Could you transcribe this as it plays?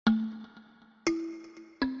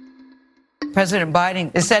President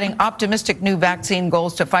Biden is setting optimistic new vaccine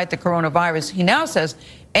goals to fight the coronavirus. He now says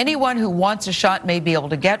anyone who wants a shot may be able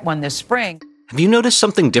to get one this spring. Have you noticed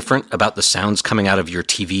something different about the sounds coming out of your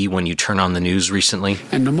TV when you turn on the news recently?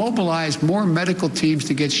 And to mobilize more medical teams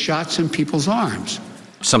to get shots in people's arms.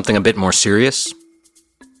 Something a bit more serious?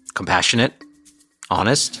 Compassionate?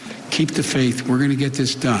 Honest? Keep the faith. We're going to get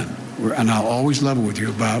this done. And I'll always level with you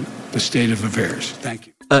about the state of affairs. Thank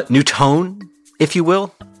you. A new tone, if you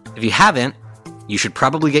will? If you haven't, you should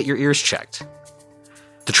probably get your ears checked.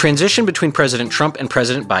 The transition between President Trump and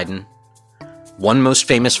President Biden, one most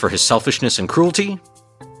famous for his selfishness and cruelty,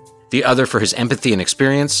 the other for his empathy and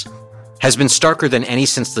experience, has been starker than any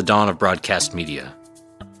since the dawn of broadcast media.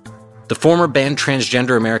 The former banned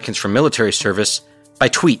transgender Americans from military service by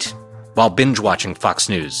tweet while binge-watching Fox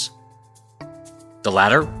News. The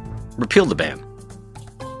latter repealed the ban.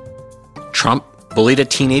 Trump bullied a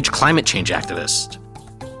teenage climate change activist.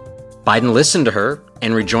 Biden listened to her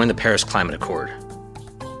and rejoined the Paris Climate Accord.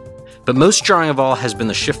 But most jarring of all has been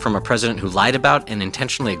the shift from a president who lied about and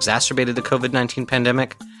intentionally exacerbated the COVID-19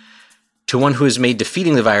 pandemic to one who has made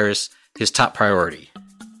defeating the virus his top priority.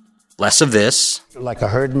 Less of this. Like a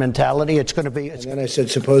herd mentality, it's going to be... And then I said,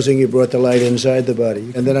 supposing you brought the light inside the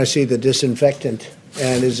body. And then I see the disinfectant.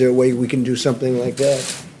 And is there a way we can do something like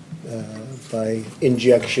that by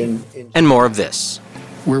injection? And more of this.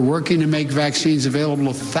 We're working to make vaccines available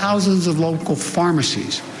to thousands of local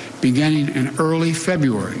pharmacies beginning in early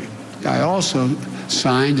February. I also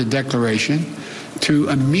signed a declaration to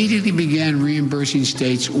immediately begin reimbursing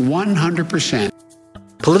states 100%.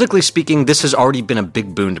 Politically speaking, this has already been a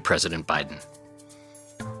big boon to President Biden.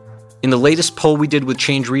 In the latest poll we did with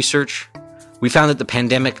Change Research, we found that the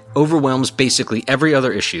pandemic overwhelms basically every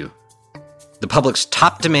other issue. The public's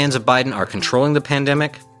top demands of Biden are controlling the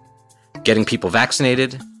pandemic, getting people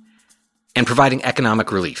vaccinated, and providing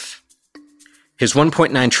economic relief. His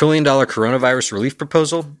 $1.9 trillion coronavirus relief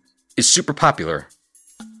proposal is super popular.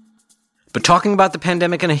 But talking about the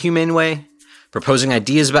pandemic in a humane way, proposing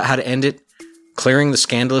ideas about how to end it, clearing the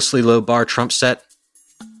scandalously low bar Trump set,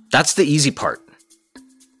 that's the easy part.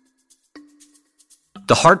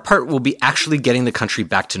 The hard part will be actually getting the country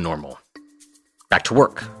back to normal. Back to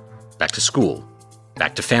work, back to school,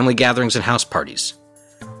 back to family gatherings and house parties,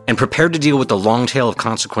 and prepared to deal with the long tail of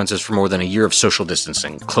consequences for more than a year of social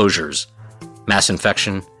distancing, closures, mass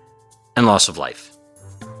infection, and loss of life.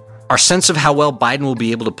 Our sense of how well Biden will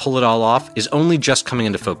be able to pull it all off is only just coming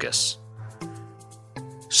into focus.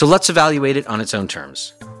 So let's evaluate it on its own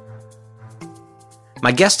terms.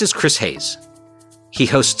 My guest is Chris Hayes. He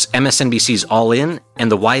hosts MSNBC's All In and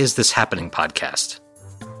the Why Is This Happening podcast.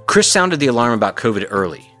 Chris sounded the alarm about COVID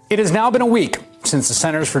early. It has now been a week since the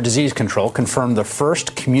Centers for Disease Control confirmed the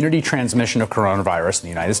first community transmission of coronavirus in the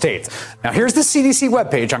United States. Now, here's the CDC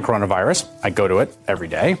webpage on coronavirus. I go to it every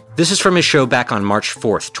day. This is from his show back on March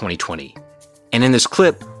 4th, 2020. And in this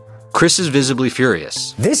clip, Chris is visibly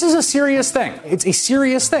furious. This is a serious thing. It's a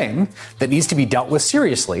serious thing that needs to be dealt with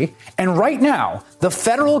seriously. And right now, the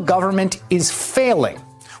federal government is failing.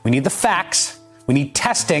 We need the facts. We need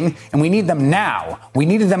testing, and we need them now. We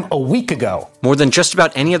needed them a week ago. More than just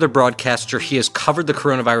about any other broadcaster, he has covered the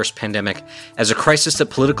coronavirus pandemic as a crisis that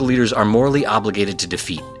political leaders are morally obligated to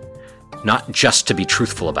defeat, not just to be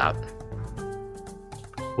truthful about.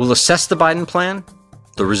 We'll assess the Biden plan,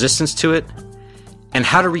 the resistance to it, and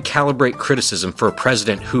how to recalibrate criticism for a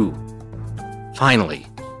president who, finally,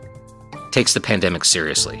 takes the pandemic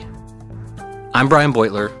seriously. I'm Brian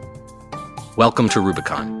Beutler. Welcome to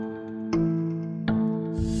Rubicon.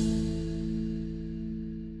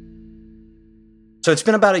 So it's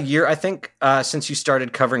been about a year, I think, since you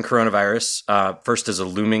started covering coronavirus, first as a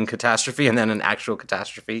looming catastrophe and then an actual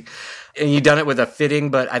catastrophe. And you've done it with a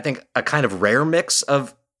fitting, but I think a kind of rare mix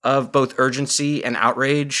of both urgency and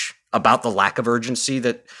outrage about the lack of urgency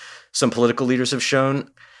that some political leaders have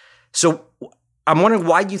shown. So I'm wondering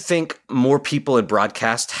why you think more people in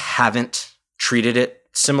broadcast haven't treated it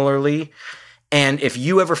similarly. And if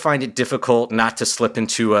you ever find it difficult not to slip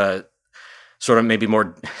into a sort of maybe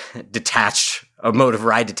more detached, a mode of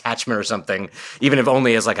ride detachment or something, even if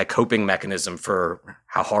only as like a coping mechanism for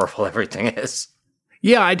how horrible everything is.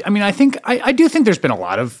 Yeah, I mean, I do think there's been a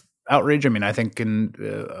lot of outrage. I mean, I think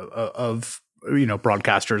of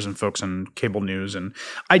broadcasters and folks on cable news, and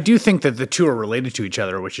I do think that the two are related to each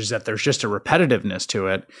other, which is that there's just a repetitiveness to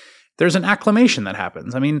it. There's an acclimation that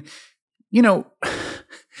happens. I mean,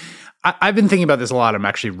 I've been thinking about this a lot. I'm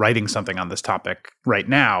actually writing something on this topic right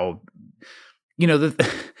now.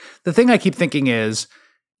 The thing I keep thinking is,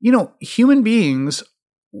 human beings,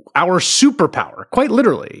 our superpower, quite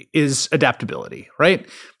literally, is adaptability, right?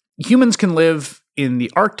 Humans can live in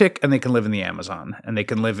the Arctic and they can live in the Amazon and they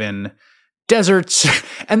can live in deserts.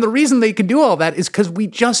 And the reason they can do all that is because we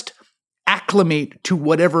just acclimate to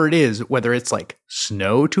whatever it is, whether it's like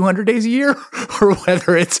snow 200 days a year or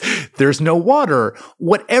whether it's there's no water,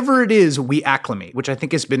 whatever it is, we acclimate, which I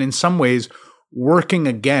think has been in some ways working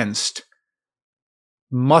against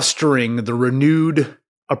mustering the renewed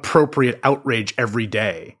appropriate outrage every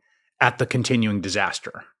day at the continuing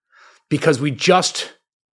disaster. Because we just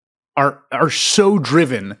are so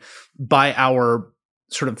driven by our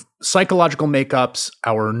sort of psychological makeups,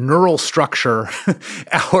 our neural structure,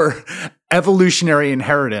 our evolutionary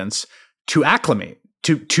inheritance to acclimate,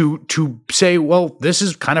 to say, well, this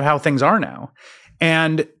is kind of how things are now.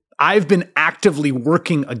 And I've been actively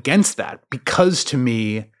working against that because to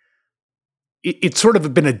me, it's sort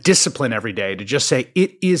of been a discipline every day to just say,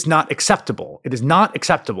 it is not acceptable. It is not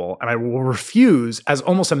acceptable. And I will refuse, as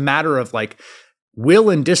almost a matter of like will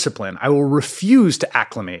and discipline, I will refuse to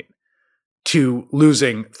acclimate to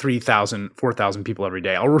losing 3,000, 4,000 people every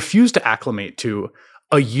day. I'll refuse to acclimate to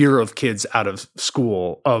a year of kids out of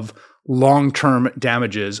school, of long-term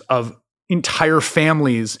damages, of entire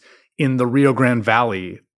families in the Rio Grande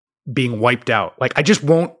Valley being wiped out. Like, I just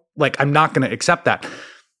won't, like, I'm not going to accept that.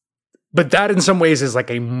 But that in some ways is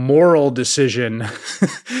like a moral decision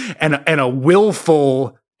and a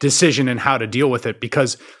willful decision in how to deal with it,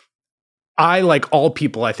 because I, like all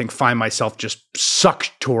people, I think, find myself just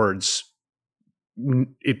sucked towards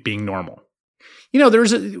it being normal. You know,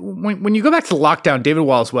 when you go back to the lockdown, David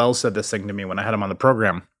Wallace Wells said this thing to me when I had him on the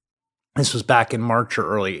program. This was back in March or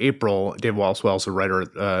early April. David Wallace Wells, a writer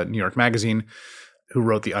at New York Magazine, who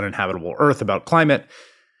wrote The Uninhabitable Earth about climate.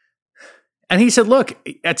 And he said, look,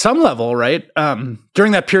 at some level, right,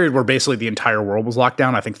 during that period where basically the entire world was locked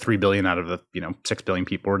down, I think 3 billion out of the 6 billion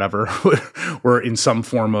people or whatever were in some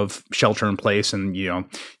form of shelter in place. And,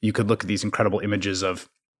 you could look at these incredible images of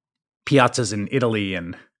piazzas in Italy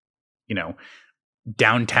and,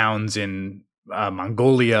 downtowns in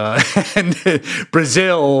Mongolia and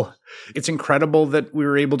Brazil. It's incredible that we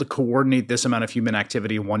were able to coordinate this amount of human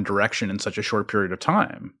activity in one direction in such a short period of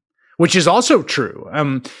time, which is also true.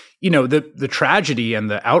 The tragedy and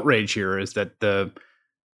the outrage here is that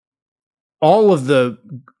all of the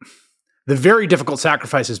very difficult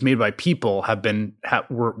sacrifices made by people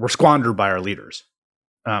were squandered by our leaders,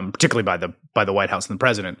 particularly by the White House and the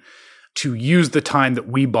president, to use the time that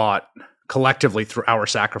we bought collectively through our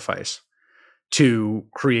sacrifice to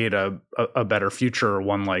create a better future, or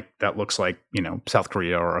one like that looks like, South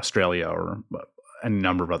Korea or Australia or a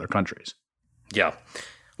number of other countries. Yeah.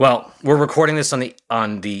 Well, we're recording this on the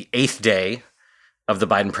 8th day of the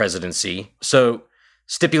Biden presidency. So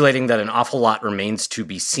stipulating that an awful lot remains to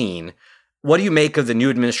be seen, what do you make of the new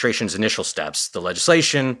administration's initial steps, the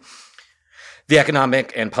legislation, the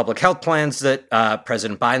economic and public health plans that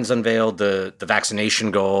President Biden's unveiled, the vaccination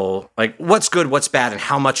goal? Like, what's good, what's bad, and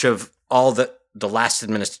how much of all the last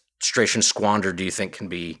administration squandered do you think can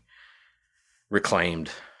be reclaimed?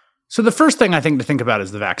 So the first thing I think to think about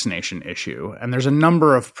is the vaccination issue, and there's a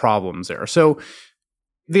number of problems there. So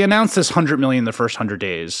they announced this 100 million the first 100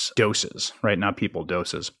 days doses, right? Not people,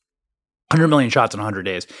 doses. 100 million shots in 100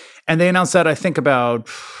 days. And they announced that, I think, about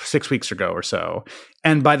 6 weeks ago or so.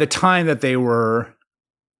 And by the time that they were,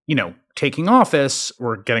 taking office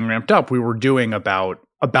or getting ramped up, we were doing about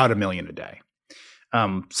 1 million a day.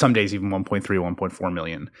 Some days even 1.3, 1.4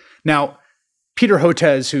 million. Now, Peter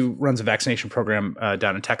Hotez, who runs a vaccination program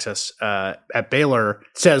down in Texas at Baylor,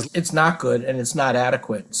 says it's not good and it's not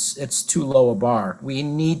adequate. It's too low a bar. We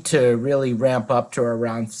need to really ramp up to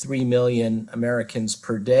around 3 million Americans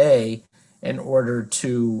per day in order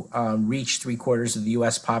to reach 3/4 of the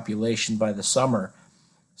U.S. population by the summer.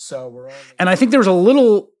 So and I think there was a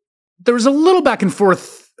little back and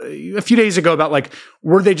forth a few days ago about like,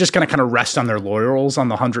 were they just going to kind of rest on their laurels on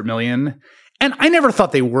the 100 million? And I never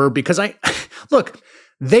thought they were, because look,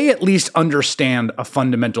 they at least understand a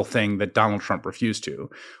fundamental thing that Donald Trump refused to,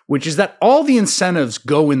 which is that all the incentives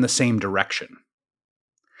go in the same direction.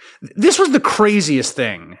 This was the craziest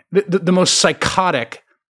thing, the most psychotic,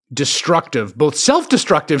 destructive, both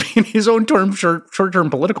self-destructive in his own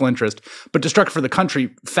short-term political interest, but destructive for the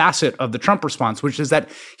country facet of the Trump response, which is that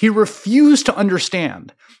he refused to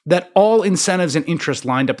understand that all incentives and interests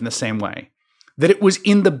lined up in the same way. That it was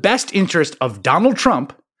in the best interest of Donald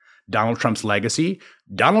Trump, Donald Trump's legacy,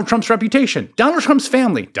 Donald Trump's reputation, Donald Trump's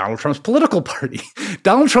family, Donald Trump's political party,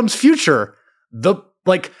 Donald Trump's future.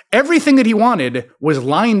 Everything that he wanted was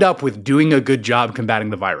lined up with doing a good job combating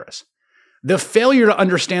the virus. The failure to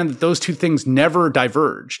understand that those two things never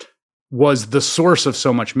diverged was the source of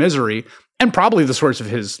so much misery and probably the source of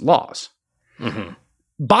his loss. Mm-hmm.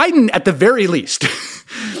 Biden, at the very least,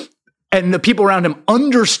 and the people around him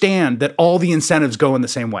understand that all the incentives go in the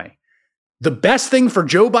same way. The best thing for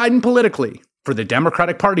Joe Biden politically, for the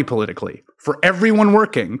Democratic Party politically, for everyone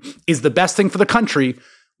working, is the best thing for the country,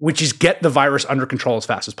 which is get the virus under control as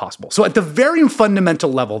fast as possible. So at the very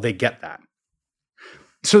fundamental level, they get that.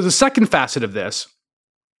 So the second facet of this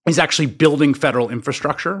is actually building federal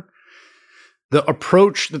infrastructure. The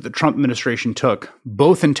approach that the Trump administration took,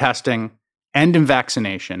 both in testing and in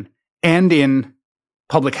vaccination and in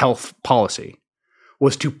public health policy,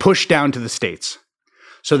 was to push down to the states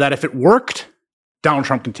so that if it worked, Donald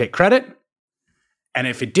Trump can take credit. And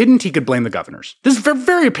if it didn't, he could blame the governors. This is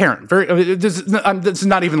very apparent. This is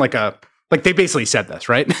not even like they basically said this,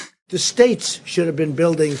 right? The states should have been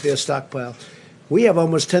building their stockpile. We have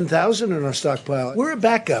almost 10,000 in our stockpile. We're a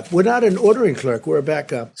backup. We're not an ordering clerk. We're a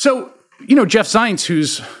backup. So, Jeff Zients,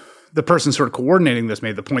 who's the person sort of coordinating this,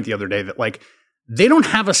 made the point the other day that they don't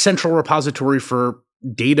have a central repository for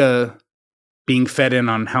data being fed in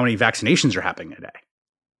on how many vaccinations are happening a day.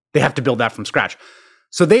 They have to build that from scratch.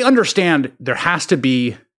 So they understand there has to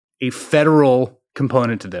be a federal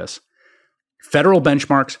component to this. Federal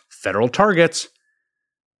benchmarks, federal targets,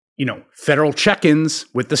 federal check-ins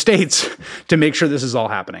with the states to make sure this is all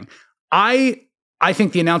happening. I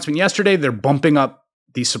think the announcement yesterday, they're bumping up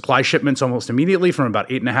these supply shipments almost immediately from about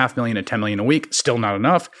 8.5 million to 10 million a week, still not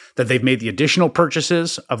enough, that they've made the additional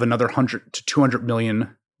purchases of another 100 to 200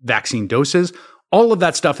 million vaccine doses. All of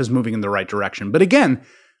that stuff is moving in the right direction. But again,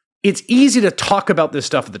 it's easy to talk about this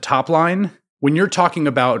stuff at the top line when you're talking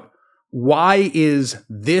about why is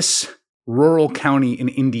this rural county in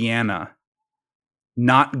Indiana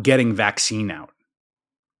not getting vaccine out,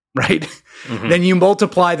 right? Mm-hmm. Then you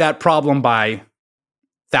multiply that problem by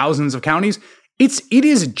thousands of counties. It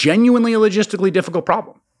is genuinely a logistically difficult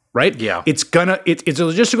problem, right? Yeah. It's a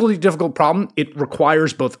logistically difficult problem. It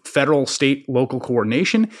requires both federal, state, local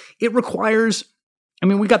coordination. It requires,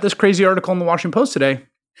 we got this crazy article in the Washington Post today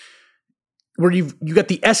where you got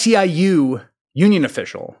the SEIU union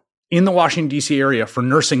official in the Washington, D.C. area for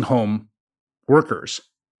nursing home workers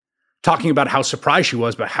talking about how surprised she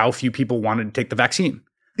was about how few people wanted to take the vaccine.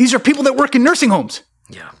 These are people that work in nursing homes.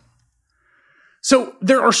 Yeah. So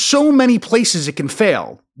there are so many places it can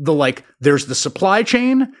fail. There's the supply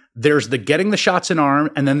chain, there's the getting the shots in arm,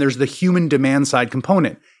 and then there's the human demand side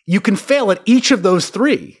component. You can fail at each of those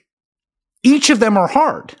three. Each of them are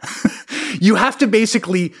hard. You have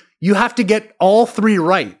to get all three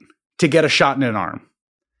right to get a shot in an arm.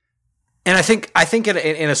 And I think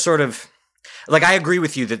in a sort of, I agree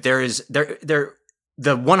with you that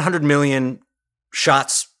the 100 million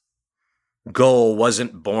shots goal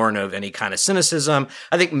wasn't born of any kind of cynicism.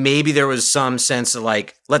 I think maybe there was some sense of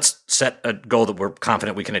let's set a goal that we're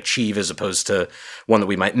confident we can achieve as opposed to one that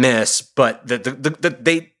we might miss. But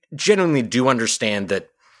they genuinely do understand that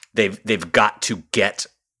they've got to get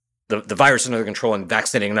the virus under control, and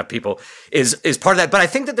vaccinating enough people is part of that. But I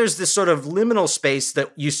think that there's this sort of liminal space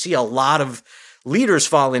that you see a lot of leaders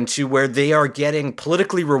fall into where they are getting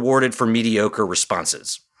politically rewarded for mediocre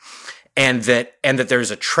responses. And that there's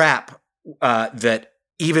a trap that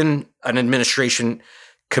even an administration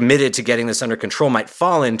committed to getting this under control might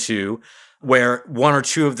fall into, where one or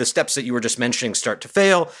two of the steps that you were just mentioning start to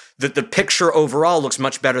fail, that the picture overall looks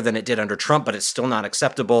much better than it did under Trump, but it's still not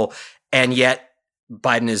acceptable. And yet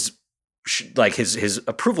Biden is his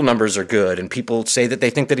approval numbers are good, and people say that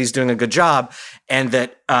they think that he's doing a good job, and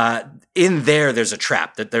that in there's a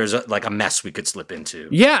trap, that there's a mess we could slip into.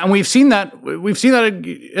 Yeah, and we've seen that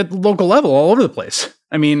at the local level all over the place.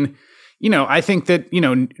 I think that,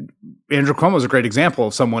 Andrew Cuomo is a great example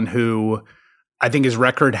of someone who I think his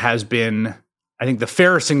record has been, I think the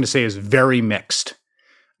fairest thing to say is very mixed.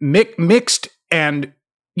 Mixed and,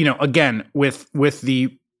 again, with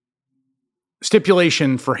the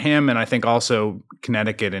stipulation for him, and I think also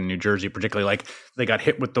Connecticut and New Jersey particularly, they got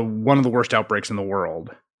hit with one of the worst outbreaks in the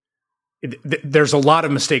world. There's a lot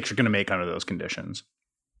of mistakes you're going to make under those conditions.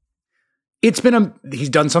 He's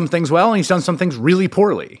done some things well, and he's done some things really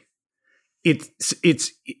poorly.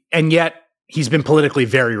 And yet he's been politically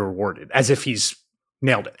very rewarded, as if he's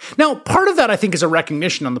nailed it. Now, part of that I think is a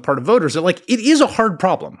recognition on the part of voters that it is a hard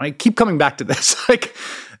problem. I keep coming back to this.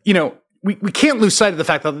 We can't lose sight of the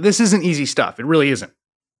fact that this isn't easy stuff. It really isn't.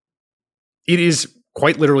 It is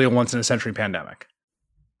quite literally a once in a century pandemic.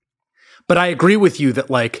 But I agree with you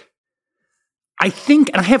that I think,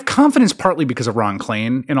 and I have confidence partly because of Ron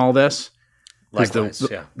Klain in all this, likewise,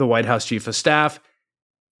 the White House chief of staff,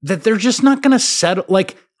 that they're just not going to settle.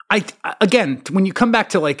 Again, when you come back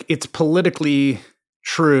to it's politically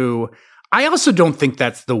true, I also don't think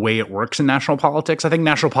that's the way it works in national politics. I think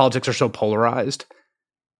national politics are so polarized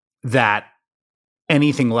that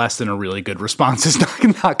anything less than a really good response is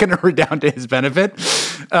not going to redound to his benefit.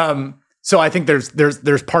 So I think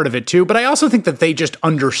there's part of it too, but I also think that they just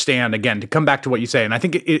understand, again, to come back to what you say, and I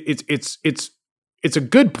think it's a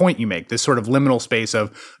good point you make, this sort of liminal space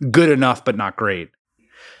of good enough but not great.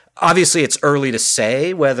 Obviously, it's early to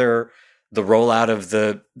say whether the rollout of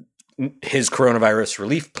his coronavirus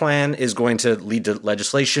relief plan is going to lead to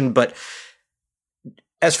legislation, but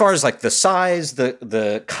as far as like the size,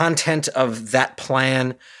 the content of that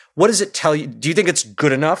plan, what does it tell you? Do you think it's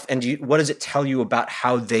good enough? And what does it tell you about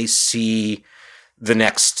how they see the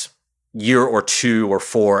next year or two or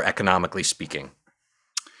four, economically speaking?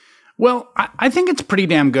 Well, I think it's pretty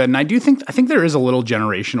damn good. And I think there is a little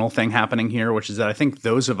generational thing happening here, which is that I think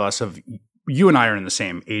those of us you and I are in the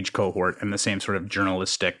same age cohort and the same sort of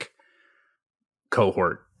journalistic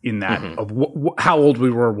cohort in that of how old we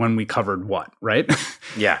were when we covered what, right?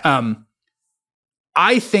 Yeah.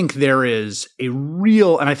 I think there is a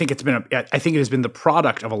real, and I think it has been the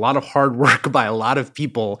product of a lot of hard work by a lot of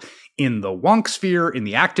people in the wonk sphere, in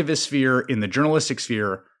the activist sphere, in the journalistic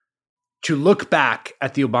sphere, to look back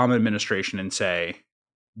at the Obama administration and say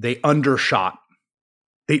they undershot.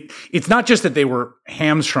 It's not just that they were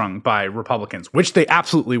hamstrung by Republicans, which they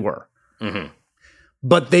absolutely were. Mm-hmm.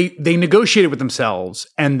 But they negotiated with themselves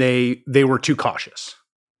and they were too cautious.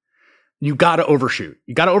 You got to overshoot.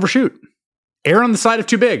 Err on the side of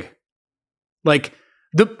too big. Like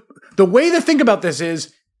the way to think about this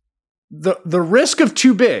is the risk of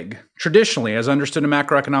too big, traditionally, as understood in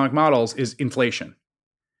macroeconomic models, is inflation.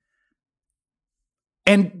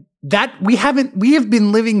 And that we have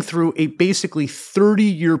been living through a basically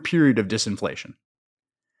 30-year period of disinflation.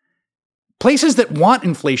 Places that want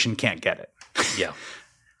inflation can't get it. Yeah.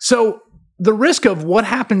 So the risk of what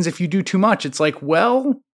happens if you do too much, it's like,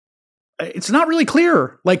 well, it's not really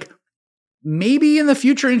clear. Like maybe in the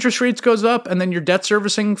future interest rates goes up and then your debt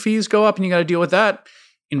servicing fees go up and you got to deal with that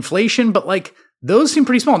inflation. But like those seem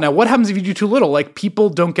pretty small. Now, what happens if you do too little? Like people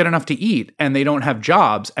don't get enough to eat and they don't have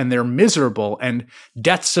jobs and they're miserable and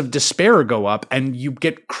deaths of despair go up and you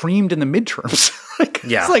get creamed in the midterms.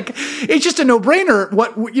 It's just a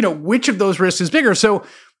no-brainer. Which of those risks is bigger? So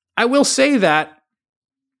I will say that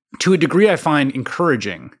to a degree I find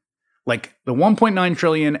encouraging, like the 1.9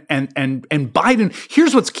 trillion and Biden.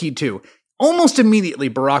 Here's what's key too. Almost immediately,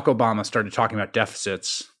 Barack Obama started talking about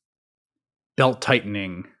deficits, belt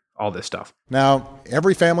tightening, all this stuff. Now,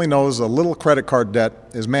 every family knows a little credit card debt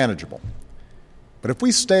is manageable. But if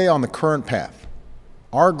we stay on the current path,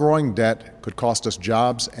 our growing debt could cost us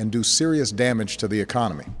jobs and do serious damage to the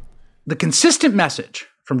economy. The consistent message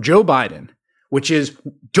from Joe Biden, which is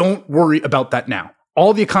don't worry about that now.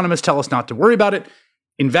 All the economists tell us not to worry about it.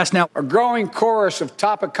 Invest now. A growing chorus of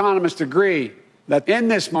top economists agree that in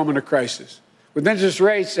this moment of crisis, with interest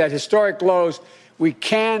rates at historic lows, we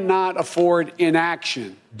cannot afford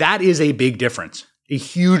inaction. That is a big difference, a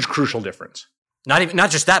huge, crucial difference. Not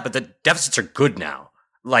just that, but the deficits are good now.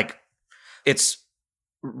 Like it's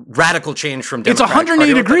radical change from Democratic It's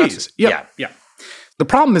 180 degrees. Yeah. The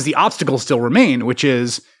problem is the obstacles still remain, which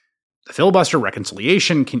is the filibuster,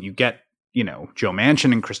 reconciliation. Can you get Joe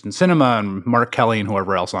Manchin and Kristen Sinema and Mark Kelly and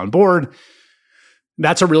whoever else on board?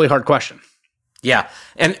 That's a really hard question. Yeah.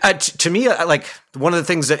 And to me, like one of the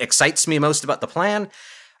things that excites me most about the plan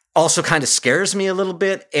also kind of scares me a little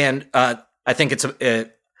bit. And I think it's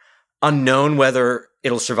unknown whether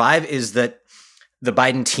it'll survive is that the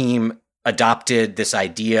Biden team adopted this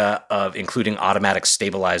idea of including automatic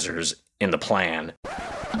stabilizers in the plan.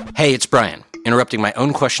 Hey, it's Brian, interrupting my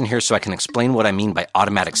own question here so I can explain what I mean by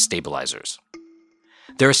automatic stabilizers.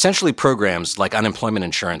 They're essentially programs like unemployment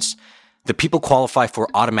insurance that people qualify for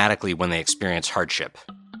automatically when they experience hardship.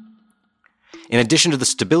 In addition to the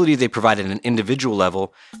stability they provide at an individual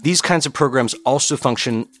level, these kinds of programs also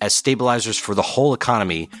function as stabilizers for the whole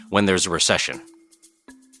economy when there's a recession.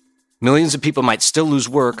 Millions of people might still lose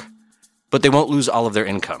work, but they won't lose all of their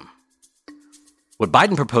income. What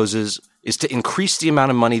Biden proposes is to increase the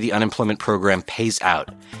amount of money the unemployment program pays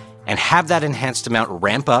out and have that enhanced amount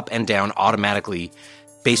ramp up and down automatically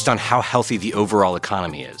based on how healthy the overall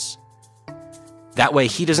economy is. That way,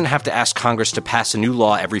 he doesn't have to ask Congress to pass a new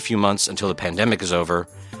law every few months until the pandemic is over,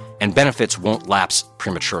 and benefits won't lapse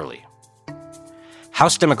prematurely.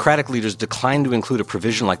 House Democratic leaders declined to include a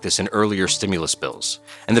provision like this in earlier stimulus bills,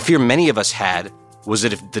 and the fear many of us had was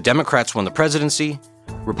that if the Democrats won the presidency,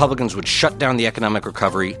 Republicans would shut down the economic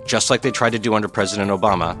recovery, just like they tried to do under President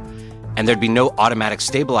Obama, and there'd be no automatic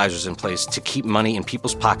stabilizers in place to keep money in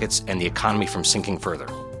people's pockets and the economy from sinking further.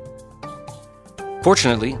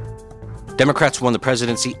 Fortunately, Democrats won the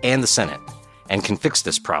presidency and the Senate and can fix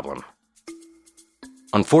this problem.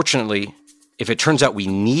 Unfortunately, if it turns out we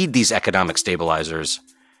need these economic stabilizers,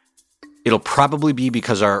 it'll probably be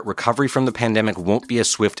because our recovery from the pandemic won't be as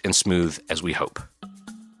swift and smooth as we hope.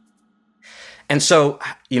 And so,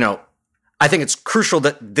 I think it's crucial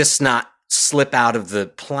that this not slip out of the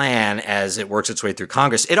plan as it works its way through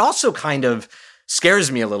Congress. It also kind of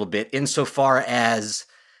scares me a little bit insofar as,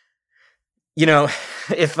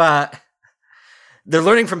 if they're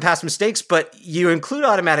learning from past mistakes, but you include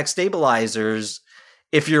automatic stabilizers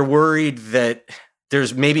if you're worried that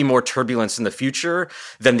there's maybe more turbulence in the future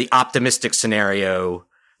than the optimistic scenario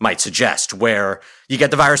might suggest, where you get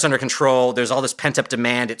the virus under control, there's all this pent-up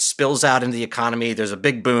demand, it spills out into the economy, there's a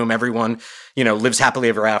big boom, everyone, lives happily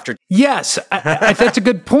ever after. Yes, that's a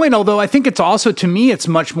good point, although I think it's also, to me, it's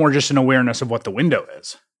much more just an awareness of what the window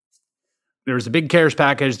is. There was the big CARES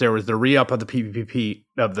package, there was the re-up of the PPP,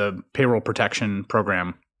 of the payroll protection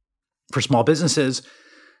program for small businesses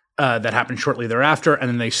that happened shortly thereafter, and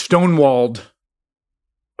then they stonewalled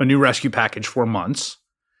a new rescue package for months.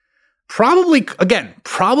 Probably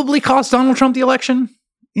cost Donald Trump the election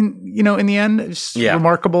in the end. It's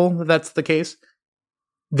remarkable that that's the case.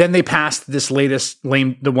 Then they passed this latest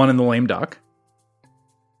the one in the lame duck.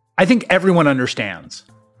 I think everyone understands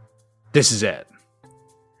this is it.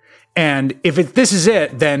 And if this is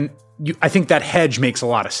it, then I think that hedge makes a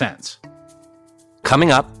lot of sense.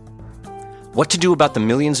 Coming up, what to do about the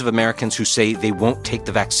millions of Americans who say they won't take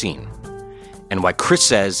the vaccine, and why Chris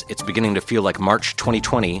says it's beginning to feel like March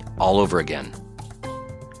 2020 all over again.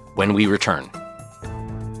 When we return.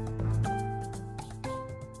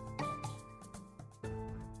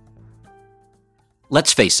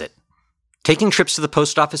 Let's face it, taking trips to the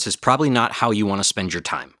post office is probably not how you want to spend your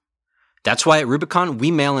time. That's why at Rubicon,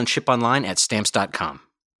 we mail and ship online at Stamps.com.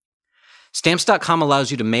 Stamps.com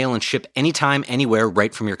allows you to mail and ship anytime, anywhere,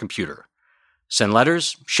 right from your computer. Send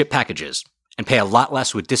letters, ship packages, and pay a lot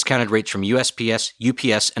less with discounted rates from USPS,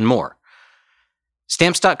 UPS, and more.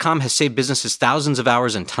 Stamps.com has saved businesses thousands of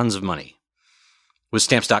hours and tons of money. With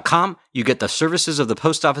Stamps.com, you get the services of the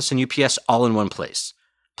post office and UPS all in one place,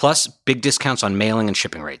 plus big discounts on mailing and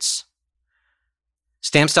shipping rates.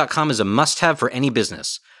 Stamps.com is a must-have for any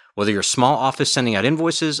business, whether you're a small office sending out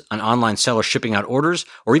invoices, an online seller shipping out orders,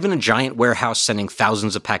 or even a giant warehouse sending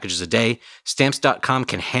thousands of packages a day. Stamps.com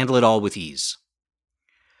can handle it all with ease.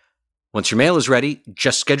 Once your mail is ready,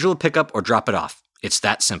 just schedule a pickup or drop it off. It's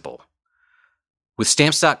that simple. With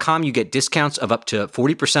Stamps.com, you get discounts of up to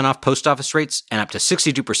 40% off post office rates and up to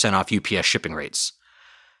 62% off UPS shipping rates.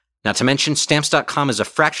 Not to mention, Stamps.com is a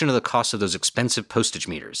fraction of the cost of those expensive postage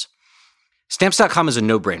meters. Stamps.com is a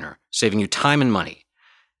no-brainer, saving you time and money.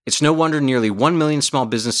 It's no wonder nearly 1 million small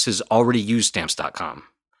businesses already use Stamps.com.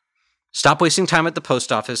 Stop wasting time at the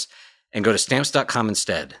post office and go to Stamps.com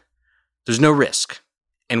instead. There's no risk.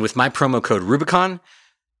 And with my promo code Rubicon,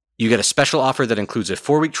 you get a special offer that includes a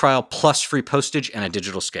 4-week trial plus free postage and a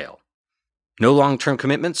digital scale. No long-term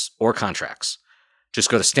commitments or contracts. Just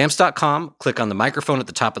go to Stamps.com, click on the microphone at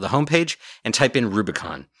the top of the homepage, and type in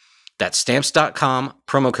Rubicon. That's Stamps.com,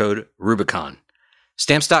 promo code Rubicon.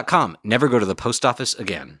 Stamps.com, never go to the post office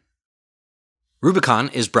again. Rubicon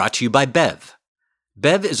is brought to you by Bev.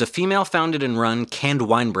 Bev is a female-founded and run canned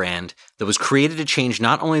wine brand that was created to change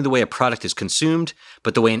not only the way a product is consumed,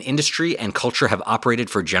 but the way an industry and culture have operated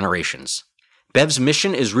for generations. Bev's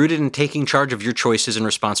mission is rooted in taking charge of your choices and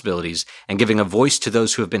responsibilities and giving a voice to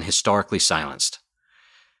those who have been historically silenced.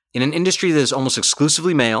 In an industry that is almost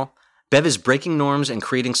exclusively male, Bev is breaking norms and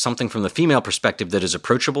creating something from the female perspective that is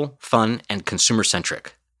approachable, fun, and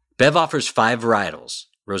consumer-centric. Bev offers 5 varietals: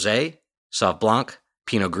 Rosé, Sauv Blanc,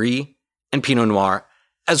 Pinot Gris, and Pinot Noir,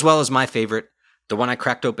 as well as my favorite, the one I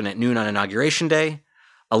cracked open at noon on Inauguration Day,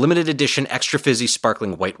 a limited edition extra fizzy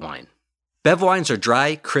sparkling white wine. Bev wines are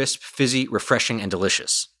dry, crisp, fizzy, refreshing, and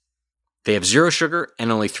delicious. They have 0 sugar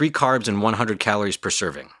and only 3 carbs and 100 calories per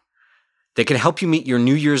serving. They can help you meet your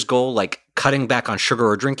New Year's goal, like cutting back on sugar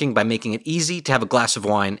or drinking, by making it easy to have a glass of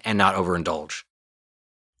wine and not overindulge.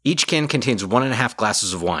 Each can contains 1.5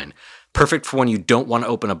 glasses of wine, perfect for when you don't want to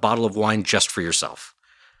open a bottle of wine just for yourself.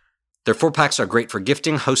 Their 4-packs are great for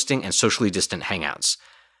gifting, hosting, and socially distant hangouts.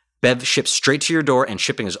 Bev ships straight to your door, and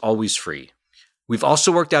shipping is always free. We've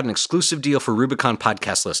also worked out an exclusive deal for Rubicon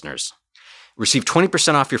podcast listeners. Receive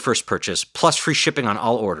 20% off your first purchase, plus free shipping on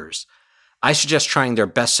all orders. I suggest trying their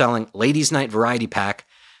best-selling Ladies' Night Variety Pack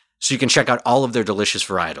so you can check out all of their delicious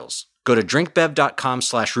varietals. Go to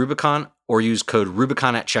drinkbev.com/Rubicon or use code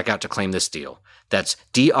Rubicon at checkout to claim this deal. That's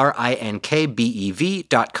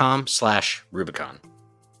drinkbev.com/Rubicon.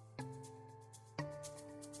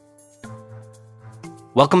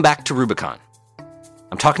 Welcome back to Rubicon.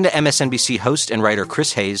 I'm talking to MSNBC host and writer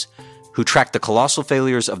Chris Hayes, who tracked the colossal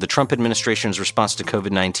failures of the Trump administration's response to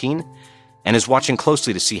COVID-19 and is watching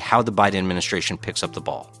closely to see how the Biden administration picks up the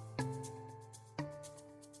ball.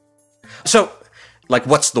 So,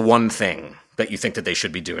 what's the one thing that you think that they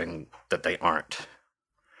should be doing that they aren't?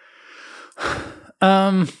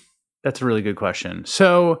 That's a really good question.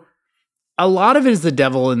 So a lot of it is the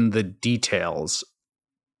devil in the details.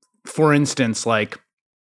 For instance, so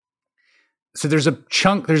there's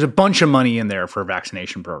a bunch of money in there for a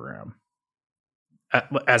vaccination program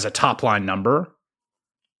as a top line number,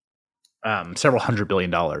 several $100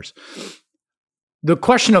 billion. The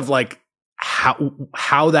question of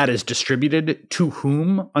how that is distributed to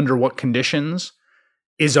whom, under what conditions,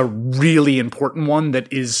 is a really important one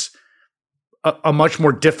that is a much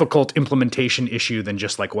more difficult implementation issue than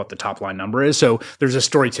just what the top line number is. So there's a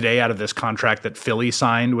story today out of this contract that Philly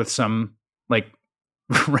signed with some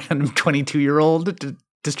random 22-year-old to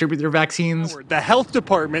distribute their vaccines. The health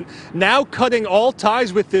department now cutting all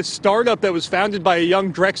ties with this startup that was founded by a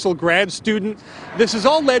young Drexel grad student. This has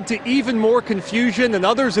all led to even more confusion, and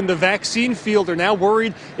others in the vaccine field are now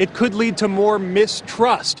worried it could lead to more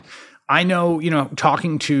mistrust. I know,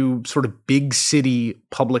 talking to sort of big city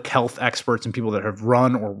public health experts and people that have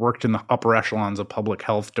run or worked in the upper echelons of public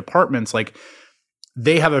health departments,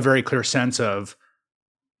 they have a very clear sense of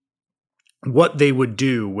what they would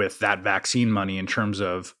do with that vaccine money in terms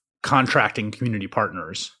of contracting community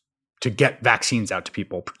partners to get vaccines out to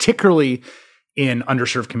people, particularly in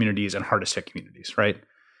underserved communities and hardest hit communities, right?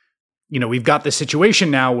 We've got this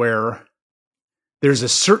situation now where there's a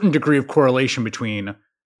certain degree of correlation between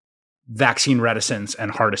vaccine reticence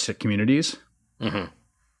and hardest hit communities. Mm-hmm.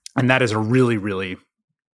 And that is a really, really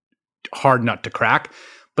hard nut to crack.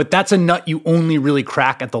 But that's a nut you only really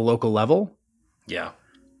crack at the local level. Yeah.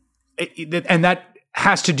 And that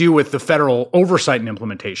has to do with the federal oversight and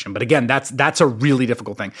implementation. But again, that's a really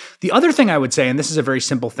difficult thing. The other thing I would say, and this is a very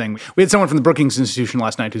simple thing, we had someone from the Brookings Institution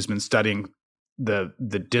last night who's been studying the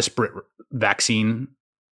disparate vaccine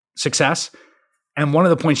success. And one of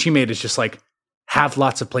the points she made is just have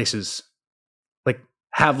lots of places,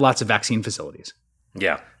 have lots of vaccine facilities.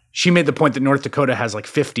 Yeah. She made the point that North Dakota has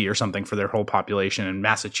 50 or something for their whole population, and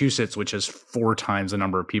Massachusetts, which is 4 times the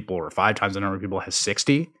number of people or 5 times the number of people, has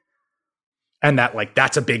 60. And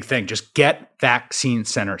that's a big thing. Just get vaccine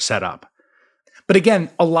center set up. But again,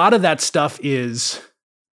 a lot of that stuff is,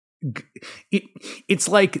 it's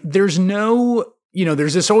there's no,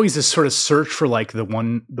 there's always this sort of search for the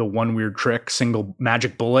one weird trick, single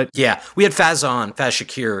magic bullet. Yeah. We had Faz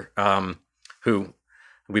Shakir, who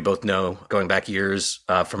we both know going back years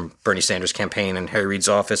from Bernie Sanders' campaign and Harry Reid's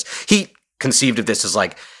office. He conceived of this as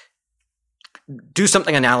do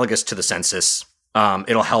something analogous to the census.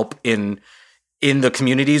 It'll help in the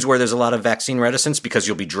communities where there's a lot of vaccine reticence, because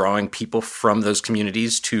you'll be drawing people from those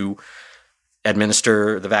communities to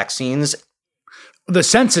administer the vaccines. The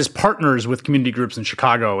census partners with community groups in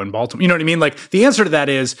Chicago and Baltimore. You know what I mean? The answer to that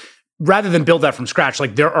is, rather than build that from scratch,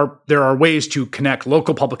 there are ways to connect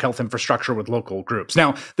local public health infrastructure with local groups.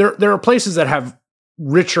 Now, there are places that have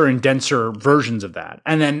richer and denser versions of that.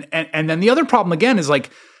 And then the other problem again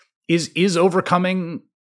is overcoming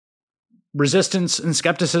resistance and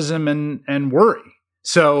skepticism and worry.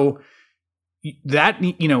 So that,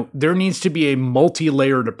 there needs to be a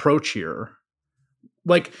multi-layered approach here.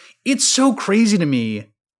 It's so crazy to me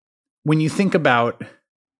when you think about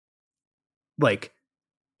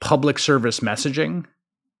public service messaging.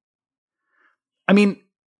 I mean,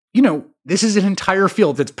 this is an entire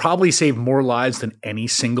field that's probably saved more lives than any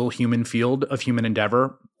single human field of human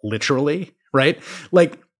endeavor, literally, right?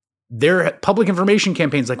 Their public information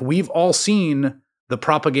campaigns, we've all seen the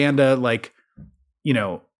propaganda,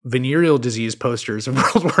 venereal disease posters in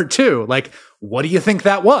World War II. What do you think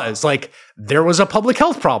that was? There was a public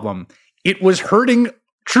health problem. It was hurting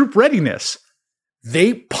troop readiness.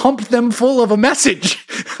 They pumped them full of a message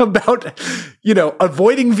about,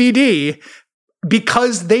 avoiding VD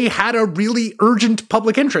because they had a really urgent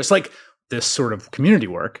public interest, this sort of community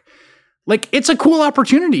work. It's a cool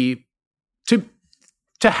opportunity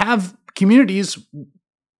to have communities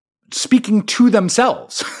speaking to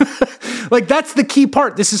themselves. That's the key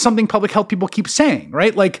part. This is something public health people keep saying,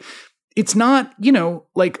 right? It's not,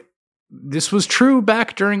 this was true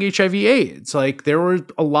back during HIV/AIDS. There were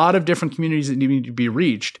a lot of different communities that needed to be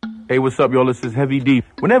reached. Hey, what's up, y'all? This is Heavy D.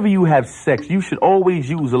 Whenever you have sex, you should always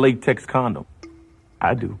use a latex condom.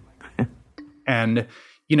 I do. And,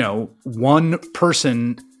 one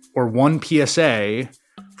person or one PSA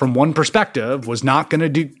from one perspective was not going to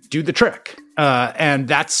do the trick. And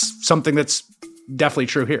that's something that's definitely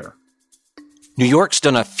true here. New York's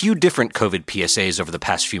done a few different COVID PSAs over the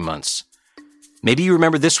past few months. Maybe you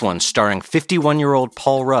remember this one starring 51-year-old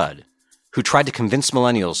Paul Rudd, who tried to convince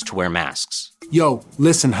millennials to wear masks. Yo,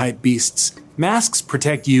 listen, hype beasts. Masks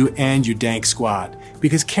protect you and your dank squad,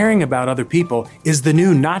 because caring about other people is the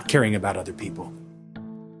new not caring about other people.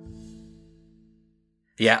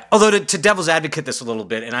 Yeah, although to devil's advocate this a little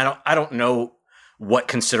bit, and I don't know what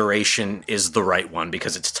consideration is the right one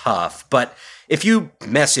because it's tough, but if you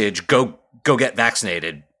message go get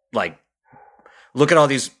vaccinated, like look at all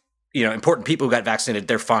these important people who got vaccinated,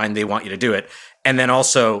 they're fine, they want you to do it, and then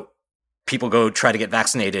also people go try to get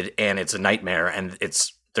vaccinated and it's a nightmare and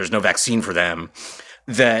there's no vaccine for them,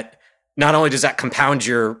 that not only does that compound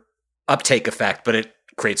your uptake effect, but it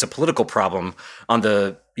creates a political problem on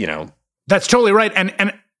the, That's totally right.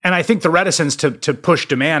 And I think the reticence to push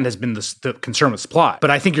demand has been the concern with supply.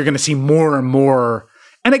 But I think you're going to see more and more.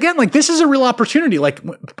 And again, like, this is a real opportunity. Like,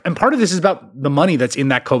 and part of this is about the money that's in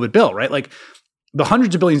that COVID bill, right? Like, the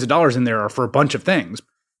hundreds of billions of dollars in there are for a bunch of things.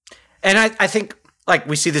 And I think, like,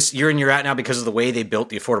 we see this year in, year out now because of the way they built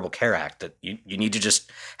the Affordable Care Act, that you need to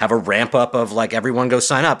just have a ramp up of, like, everyone go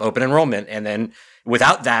sign up, open enrollment. And then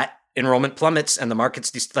without that, enrollment plummets and the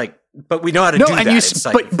market's but we know how to do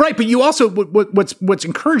that. But you also, what's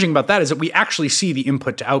encouraging about that is that we actually see the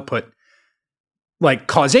input to output, like,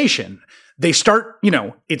 causation. They start,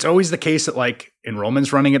 it's always the case that, like,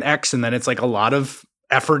 enrollment's running at X, and then it's like a lot of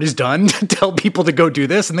effort is done to tell people to go do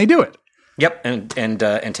this, and they do it. Yep,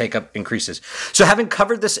 and take up increases. So having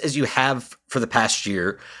covered this as you have for the past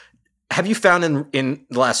year, have you found in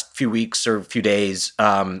the last few weeks or few days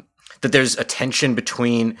that there's a tension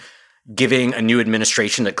between giving a new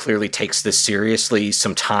administration that clearly takes this seriously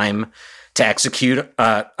some time to execute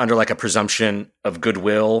under, like, a presumption of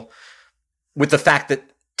goodwill, with the fact that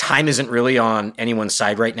time isn't really on anyone's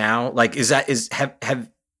side right now? Like,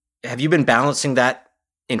 have you been balancing that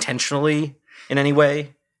intentionally in any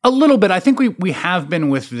way? A little bit. I think we have been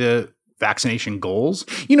with the vaccination goals.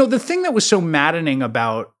 The thing that was so maddening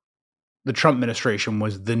about the Trump administration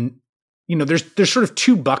was there's sort of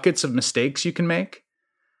two buckets of mistakes you can make.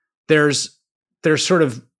 There's sort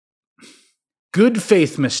of good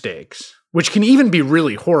faith mistakes, which can even be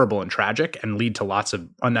really horrible and tragic and lead to lots of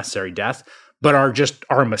unnecessary death, but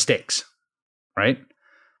are mistakes, right?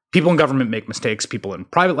 People in government make mistakes. People in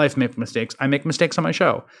private life make mistakes. I make mistakes on my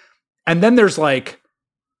show. And then there's, like,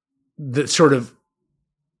 the sort of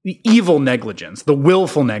the evil negligence, the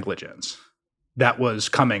willful negligence that was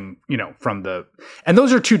coming, from and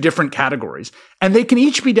those are two different categories, and they can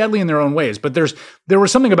each be deadly in their own ways. But there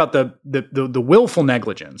was something about the willful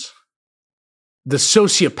negligence, the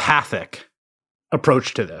sociopathic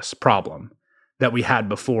approach to this problem that we had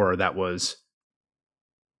before that was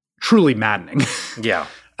truly maddening. Yeah.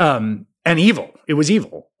 And evil. It was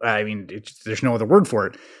evil. I mean, there's no other word for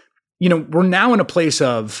it. We're now in a place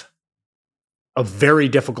of a very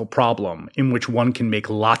difficult problem in which one can make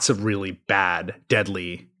lots of really bad,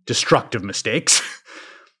 deadly, destructive mistakes.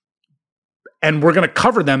 And we're going to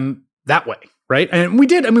cover them that way, right? And we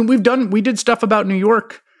did. I mean, we did stuff about New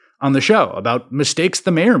York on the show, about mistakes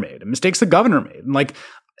the mayor made and mistakes the governor made. And, like,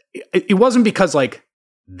 it wasn't because, like,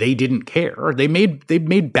 they didn't care. They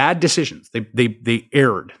made bad decisions. They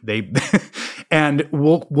erred. And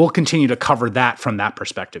we'll continue to cover that from that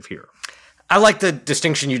perspective here. I like the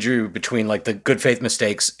distinction you drew between, like, the good faith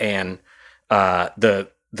mistakes and the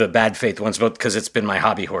bad faith ones, both because it's been my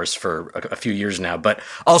hobby horse for a few years now, but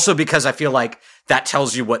also because I feel like that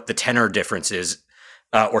tells you what the tenor difference is,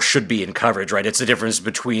 or should be in coverage, right? It's the difference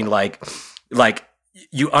between like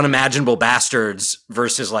you unimaginable bastards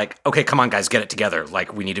versus, like, okay, come on, guys, get it together.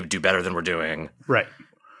 Like, we need to do better than we're doing. Right.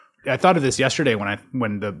 I thought of this yesterday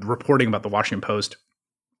when the reporting about the Washington Post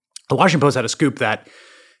had a scoop that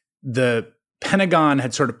the Pentagon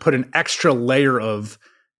had sort of put an extra layer of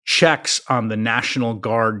checks on the National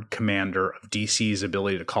Guard commander of DC's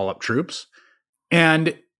ability to call up troops.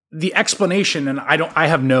 And the explanation, and I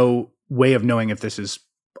have no way of knowing if this is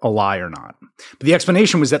a lie or not, but the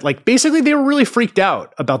explanation was that, like, basically they were really freaked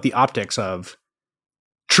out about the optics of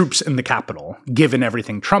troops in the Capitol, given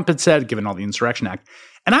everything Trump had said, given all the Insurrection Act.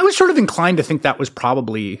 And I was sort of inclined to think that was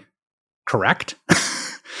probably correct.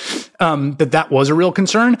 That was a real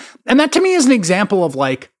concern. And that, to me, is an example of,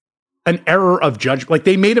 like, an error of judgment. Like,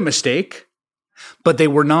 they made a mistake, but they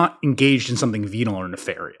were not engaged in something venal or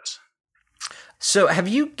nefarious. So have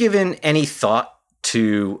you given any thought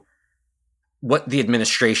to what the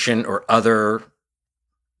administration or other,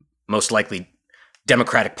 most likely,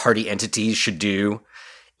 Democratic Party entities should do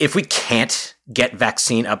if we can't get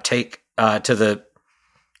vaccine uptake to the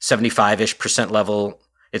 75-ish% level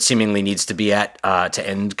it seemingly needs to be at to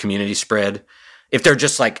end community spread? If they're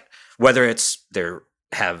just, like, whether it's they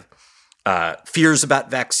have fears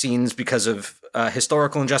about vaccines because of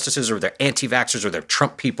historical injustices, or they're anti-vaxxers, or they're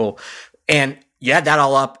Trump people. And you add that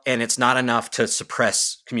all up, and it's not enough to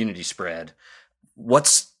suppress community spread.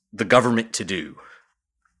 What's the government to do,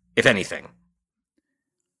 if anything?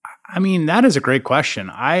 I mean, that is a great question.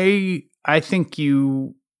 I think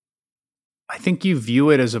you view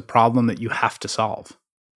it as a problem that you have to solve.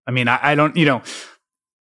 I mean, I don't,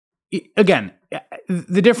 again,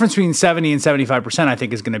 the difference between 70 and 75%, I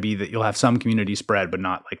think, is going to be that you'll have some community spread, but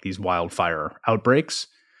not like these wildfire outbreaks.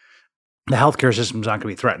 The healthcare system is not going to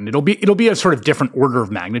be threatened. It'll be a sort of different order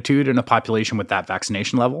of magnitude in a population with that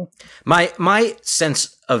vaccination level. My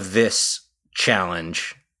sense of this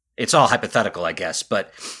challenge, it's all hypothetical, I guess,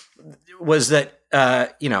 but was that,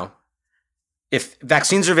 if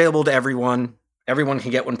vaccines are available to everyone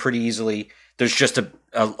can get one pretty easily. There's just a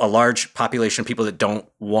large population of people that don't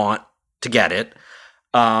want to get it.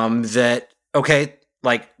 Given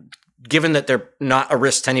that they're not a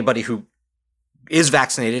risk to anybody who is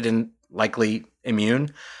vaccinated and likely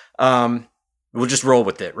immune, we'll just roll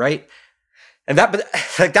with it, right? And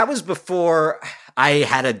that was before I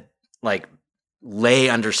had a lay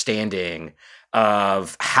understanding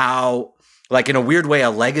of how, in a weird way, a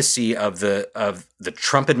legacy of the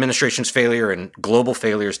Trump administration's failure and global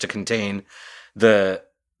failures to contain the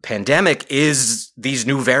pandemic is these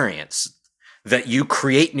new variants, that you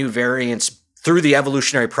create new variants through the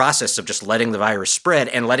evolutionary process of just letting the virus spread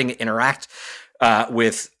and letting it interact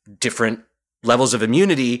with different levels of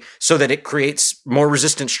immunity so that it creates more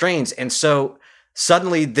resistant strains. And so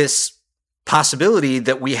suddenly this possibility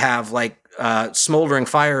that we have smoldering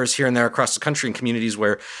fires here and there across the country in communities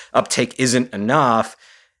where uptake isn't enough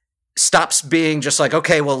stops being just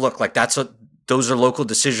okay, well, look, those are local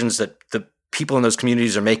decisions that the people in those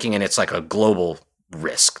communities are making, and it's like a global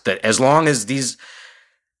risk that as long as these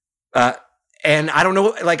and I don't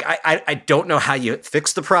know, I don't know how you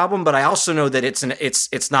fix the problem, but I also know that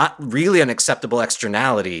it's not really an acceptable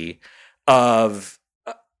externality of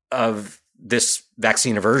this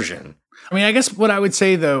vaccine aversion. I mean, I guess what I would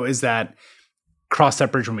say, though, is that cross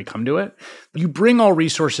that bridge when we come to it. You bring all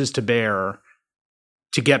resources to bear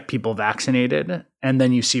to get people vaccinated, and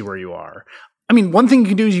then you see where you are. I mean, one thing you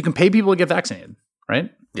can do is you can pay people to get vaccinated,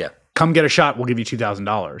 right? Yeah. Come get a shot, we'll give you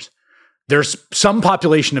 $2,000. There's some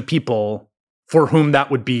population of people for whom that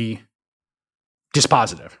would be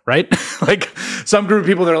dispositive, right? Some group of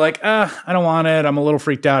people that are I don't want it, I'm a little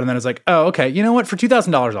freaked out. And then it's oh, okay, you know what? For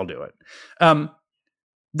 $2,000, I'll do it.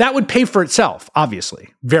 That would pay for itself,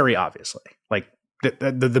 obviously, very obviously.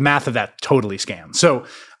 The math of that totally scans. So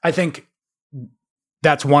I think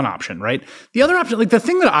that's one option, right? The other option, the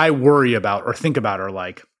thing that I worry about or think about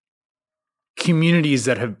are communities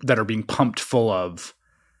that are being pumped full of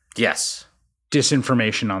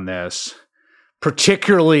disinformation on this.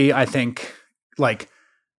 Particularly, I think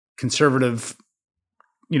conservatives,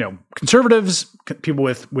 people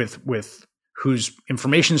with whose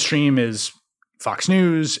information stream is Fox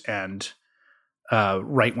News and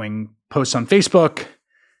right-wing posts on Facebook,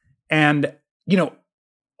 and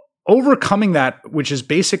overcoming that, which is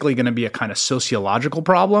basically going to be a kind of sociological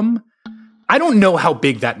problem. I don't know how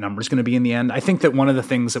big that number is going to be in the end. I think that one of the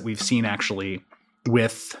things that we've seen actually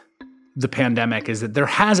with the pandemic is that there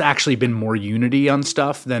has actually been more unity on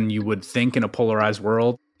stuff than you would think in a polarized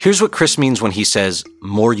world. Here's what Chris means when he says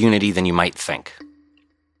more unity than you might think.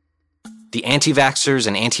 The anti-vaxxers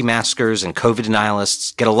and anti-maskers and COVID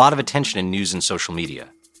denialists get a lot of attention in news and social media.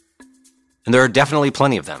 And there are definitely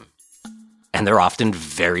plenty of them. And they're often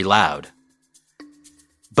very loud.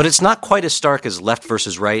 But it's not quite as stark as left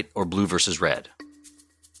versus right or blue versus red.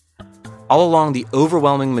 All along, the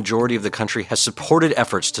overwhelming majority of the country has supported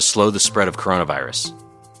efforts to slow the spread of coronavirus.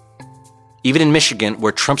 Even in Michigan,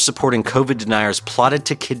 where Trump-supporting COVID deniers plotted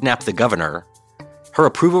to kidnap the governor, her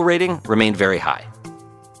approval rating remained very high.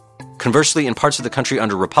 Conversely, in parts of the country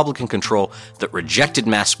under Republican control that rejected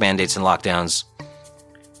mask mandates and lockdowns,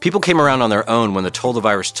 people came around on their own when the toll the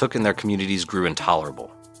virus took in their communities grew intolerable.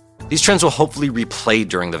 These trends will hopefully replay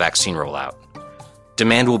during the vaccine rollout.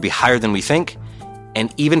 Demand will be higher than we think,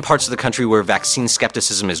 and even parts of the country where vaccine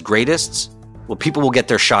skepticism is greatest, well, people will get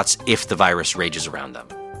their shots if the virus rages around them.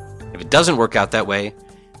 If it doesn't work out that way,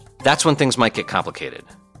 that's when things might get complicated.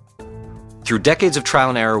 Through decades of trial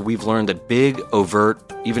and error, we've learned that big, overt,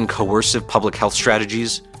 even coercive public health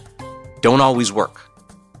strategies don't always work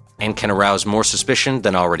and can arouse more suspicion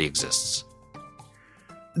than already exists.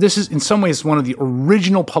 This is in some ways one of the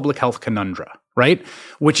original public health conundra, right?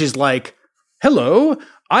 Which is hello,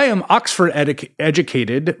 I am Oxford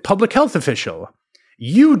educated public health official.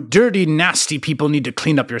 you dirty, nasty people need to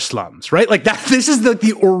clean up your slums, right? Like that, this is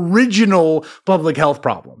the original public health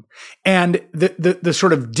problem. And the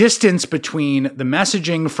sort of distance between the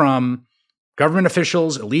messaging from government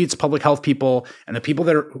officials, elites, public health people, and the people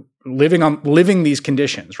that are living these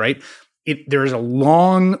conditions, right? There is a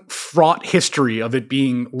long, fraught history of it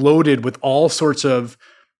being loaded with all sorts of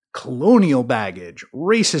colonial baggage,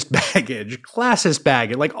 racist baggage, classist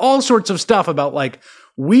baggage, like all sorts of stuff about like,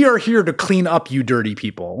 we are here to clean up you dirty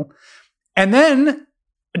people. And then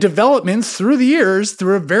developments through the years,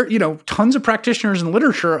 through tons of practitioners and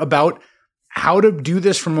literature about how to do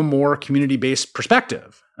this from a more community-based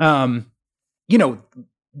perspective. That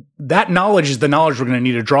knowledge is the knowledge we're going to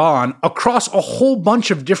need to draw on across a whole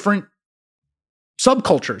bunch of different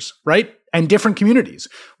subcultures, right? And different communities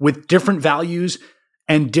with different values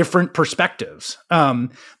and different perspectives.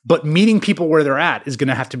 But meeting people where they're at is going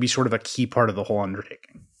to have to be sort of a key part of the whole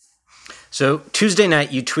undertaking. So Tuesday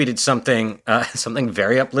night, you tweeted something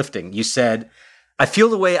very uplifting. You said, "I feel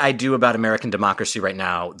the way I do about American democracy right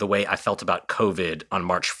now, the way I felt about COVID on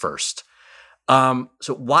March 1st.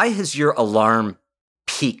 So why has your alarm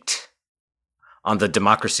peaked on the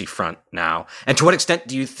democracy front now? And to what extent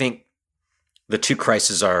do you think the two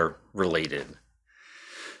crises are related?"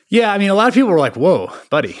 Yeah, I mean, a lot of people were like, whoa,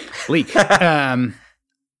 buddy, bleak.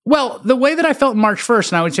 Well, the way that I felt March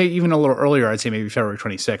 1st, and I would say even a little earlier, I'd say maybe February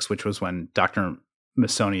 26th, which was when Dr.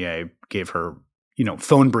 Missonier gave her,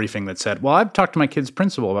 phone briefing that said, well, I've talked to my kid's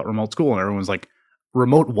principal about remote school. And everyone's like,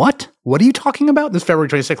 remote what? What are you talking about? This February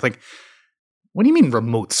 26th, like, what do you mean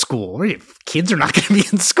remote school? Kids are not going to be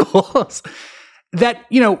in schools. That,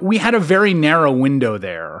 we had a very narrow window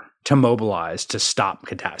there to mobilize to stop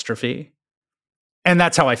catastrophe. And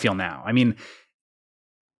that's how I feel now. I mean,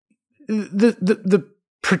 the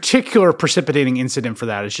particular precipitating incident for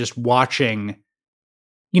that is just watching,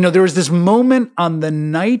 there was this moment on the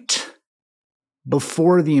night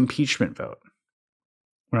before the impeachment vote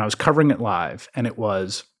when I was covering it live, and it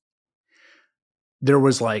was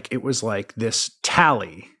like this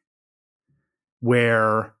tally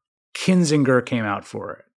where Kinzinger came out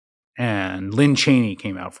for it and Lynn Cheney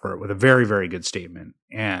came out for it with a very, very good statement,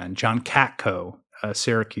 and John Katko,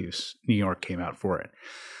 Syracuse, New York, came out for it.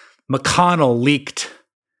 McConnell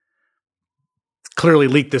clearly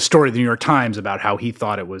leaked this story to the New York Times about how he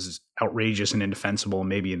thought it was outrageous and indefensible and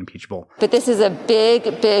maybe impeachable. But this is a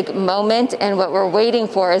big, big moment, and what we're waiting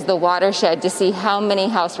for is the watershed to see how many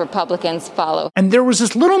House Republicans follow. And there was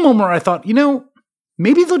this little moment where I thought,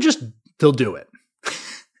 maybe they'll do it.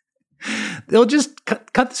 They'll just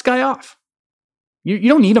cut this guy off. You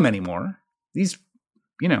don't need him anymore. He's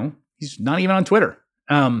not even on Twitter.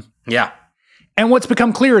 Yeah. And what's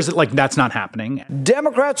become clear is that, that's not happening.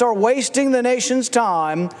 Democrats are wasting the nation's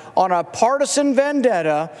time on a partisan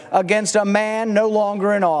vendetta against a man no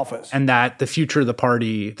longer in office. And that the future of the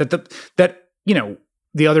party, the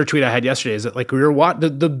other tweet I had yesterday is that,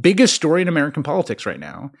 the biggest story in American politics right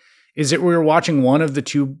now is that we were watching one of the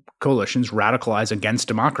two coalitions radicalize against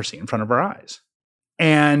democracy in front of our eyes.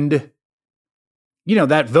 And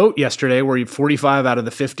that vote yesterday where 45 out of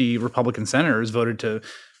the 50 Republican senators voted to,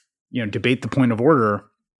 debate the point of order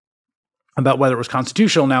about whether it was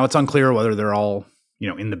constitutional. Now it's unclear whether they're all,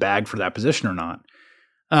 in the bag for that position or not.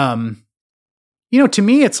 To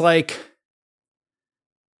me, it's like,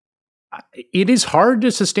 it is hard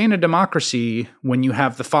to sustain a democracy when you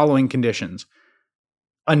have the following conditions: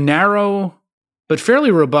 a narrow but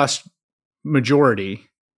fairly robust majority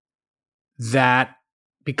that,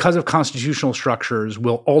 because of constitutional structures,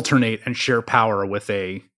 will alternate and share power with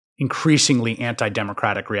a increasingly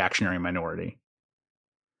anti-democratic reactionary minority,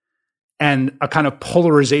 and a kind of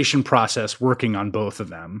polarization process working on both of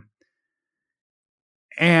them,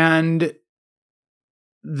 and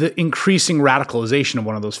the increasing radicalization of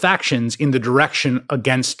one of those factions in the direction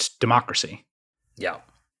against democracy. Yeah.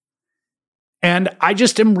 And I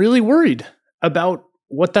just am really worried about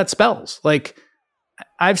what that spells.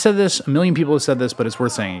 I've said this, a million people have said this, but it's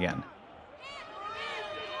worth saying again.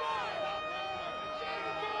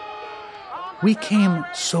 We came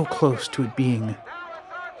so close to it being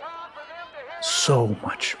so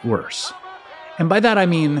much worse. And by that I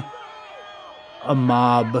mean a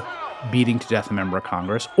mob beating to death a member of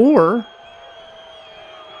Congress, or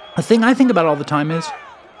a thing I think about all the time is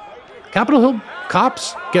Capitol Hill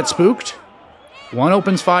cops get spooked. One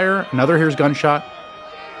opens fire, another hears gunshot,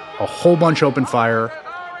 a whole bunch open fire.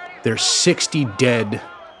 There's 60 dead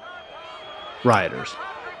rioters.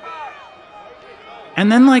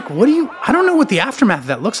 And then, I don't know what the aftermath of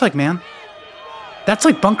that looks like, man. That's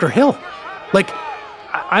like Bunker Hill.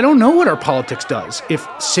 I don't know what our politics does if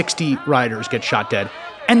 60 rioters get shot dead.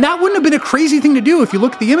 And that wouldn't have been a crazy thing to do if you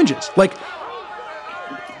look at the images. Like,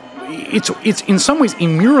 it's in some ways a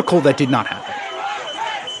miracle that did not happen.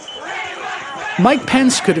 Mike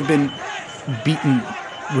Pence could have been beaten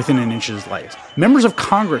within an inch of his life. Members of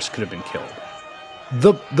Congress could have been killed.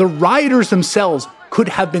 The rioters themselves could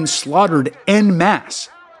have been slaughtered en masse.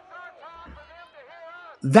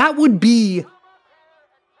 That would be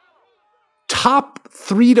top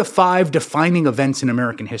 3 to 5 defining events in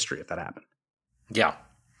American history if that happened. Yeah.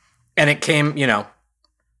 And it came,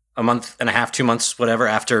 a month and a half, 2 months, whatever,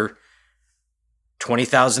 after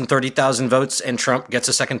 20,000, 30,000 votes, and Trump gets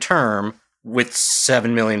a second term with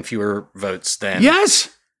 7 million fewer votes than... Yes!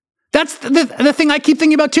 That's the thing I keep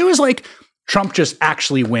thinking about, too, is like, Trump just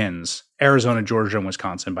actually wins Arizona, Georgia, and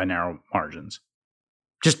Wisconsin by narrow margins.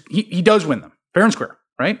 Just, he does win them, fair and square,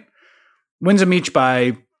 right? Wins them each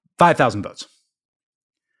by 5,000 votes.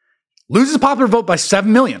 Loses popular vote by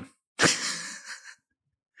 7 million.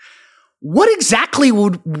 What exactly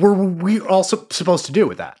were we also supposed to do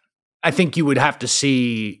with that? I think you would have to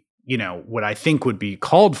see, what I think would be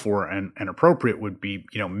called for and appropriate would be,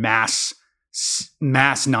 mass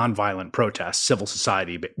nonviolent protests, civil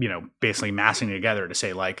society, basically massing together to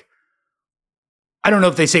say, like, I don't know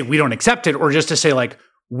if they say we don't accept it, or just to say, like,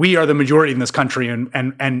 we are the majority in this country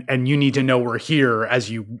and you need to know we're here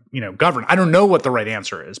as you govern. I don't know what the right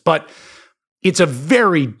answer is, but it's a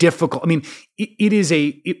very difficult,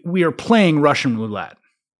 we are playing Russian roulette.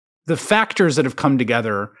 The factors that have come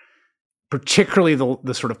together, particularly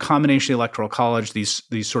the sort of combination of the Electoral College, these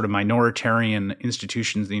sort of minoritarian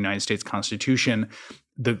institutions, the United States Constitution,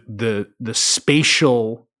 the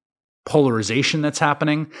spatial polarization that's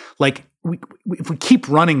happening. Like, if we keep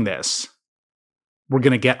running this, we're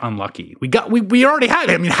going to get unlucky. We already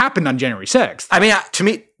had it. It happened on January 6th. To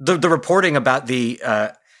me, the reporting about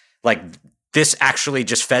the this actually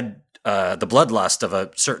just fed the bloodlust of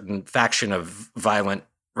a certain faction of violent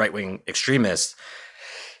right-wing extremists.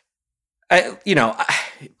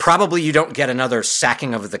 Probably you don't get another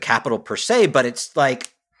sacking of the Capitol per se, but it's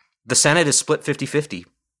like the Senate is split 50-50.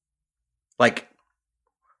 Like,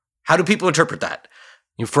 how do people interpret that?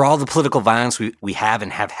 For all the political violence we have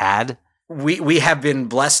and have had, we have been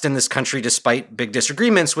blessed in this country, despite big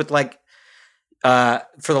disagreements with, for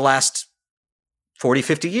the last 40,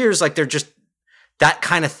 50 years, they're just, that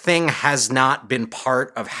kind of thing has not been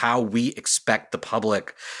part of how we expect the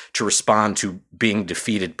public to respond to being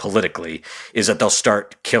defeated politically, is that they'll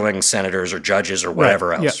start killing senators or judges or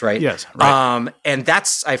whatever else, right? Yes. Right. And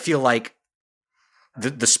that's, I feel like,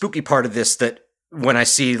 the spooky part of this, that when I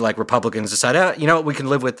see Republicans decide, we can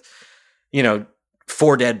live with,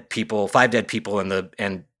 5 dead people and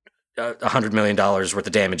 $100 million worth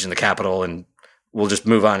of damage in the Capitol, and we'll just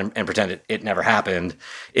move on and pretend it never happened,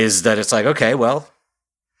 is that it's like, okay, well,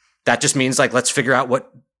 that just means let's figure out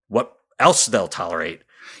what else they'll tolerate.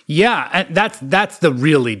 Yeah, and that's the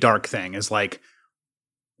really dark thing, is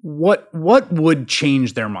what would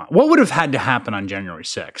change their mind? What would have had to happen on January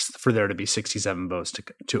 6th for there to be 67 votes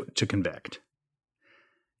to convict?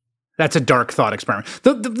 That's a dark thought experiment.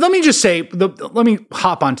 Let me just say, let me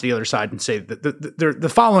hop onto the other side and say that the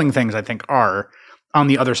following things I think are on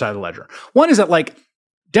the other side of the ledger. One is that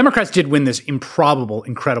Democrats did win this improbable,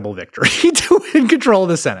 incredible victory to win control of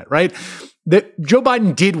the Senate, right? That Joe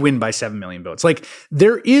Biden did win by 7 million votes.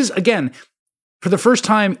 There is, again, for the first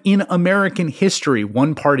time in American history,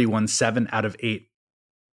 one party won 7 out of 8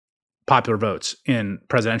 popular votes in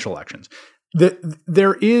presidential elections.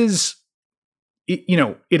 There is,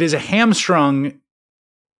 it is a hamstrung,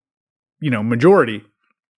 majority,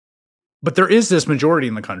 but there is this majority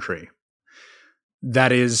in the country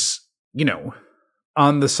that is,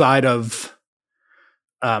 on the side of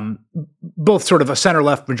both sort of a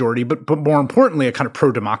center-left majority, but more importantly, a kind of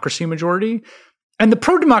pro-democracy majority. And the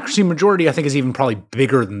pro-democracy majority, I think, is even probably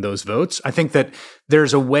bigger than those votes. I think that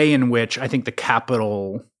there's a way in which I think the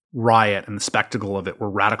Capitol riot and the spectacle of it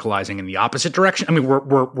were radicalizing in the opposite direction.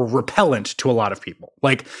 We're repellent to a lot of people.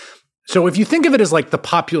 So if you think of it as the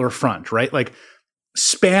Popular Front, right?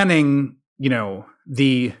 Spanning,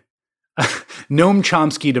 the Noam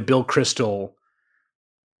Chomsky to Bill Kristol,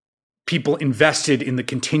 people invested in the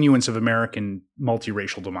continuance of American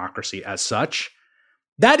multiracial democracy as such.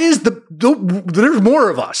 That is there's more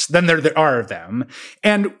of us than there are of them.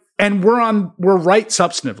 And we're right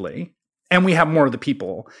substantively, and we have more of the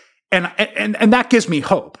people. And that gives me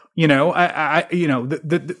hope. There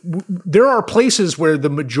are places where the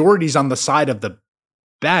majority's on the side of the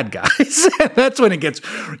bad guys. That's when it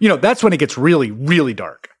gets really, really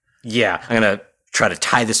dark. Yeah, I'm going to try to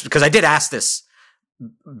tie this, because I did ask this,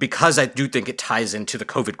 because I do think it ties into the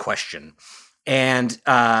COVID question. And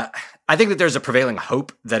I think that there's a prevailing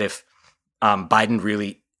hope that if Biden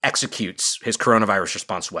really executes his coronavirus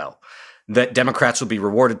response well, that Democrats will be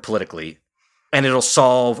rewarded politically, and it'll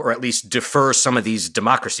solve or at least defer some of these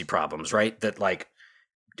democracy problems, right? That like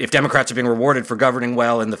if Democrats are being rewarded for governing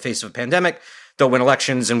well in the face of a pandemic, they'll win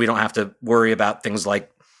elections and we don't have to worry about things like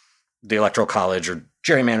the Electoral College or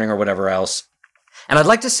gerrymandering or whatever else. And I'd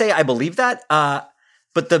like to say I believe that,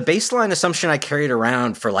 but the baseline assumption I carried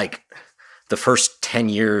around for like the first 10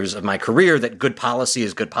 years of my career that good policy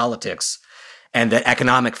is good politics and that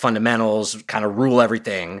economic fundamentals kind of rule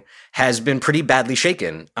everything has been pretty badly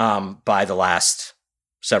shaken by the last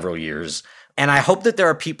several years. And I hope that there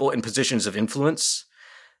are people in positions of influence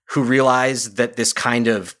who realize that this kind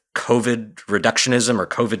of COVID reductionism or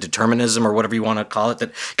COVID determinism or whatever you want to call it,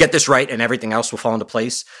 that get this right and everything else will fall into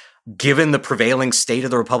place, given the prevailing state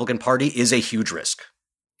of the Republican Party, is a huge risk.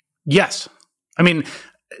 Yes. I mean,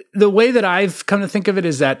 the way that I've come to think of it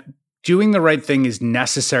is that doing the right thing is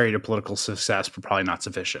necessary to political success, but probably not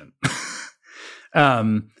sufficient.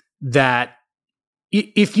 That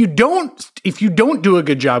if you don't do a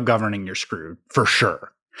good job governing, you're screwed for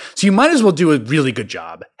sure. So you might as well do a really good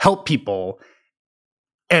job, help people,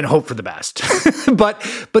 and hope for the best. but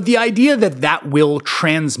the idea that will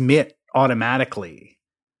transmit automatically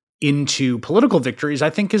into political victories, I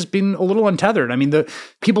think, has been a little untethered. I mean, the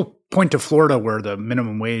people point to Florida where the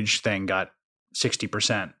minimum wage thing got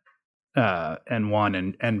 60% and won,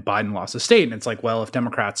 and Biden lost the state. And it's like, well, if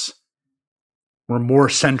Democrats were more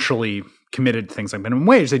centrally committed to things like minimum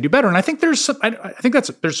wage, they do better. And I think there's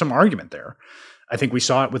some argument there. I think we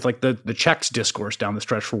saw it with like the checks discourse down the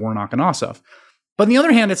stretch for Warnock and Ossoff. But on the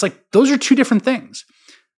other hand, it's like those are two different things.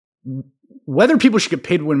 Whether people should get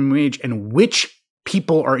paid minimum wage and which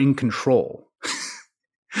people are in control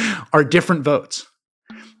are different votes.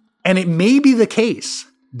 And it may be the case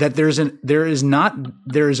that there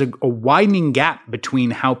is a widening gap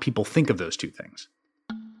between how people think of those two things.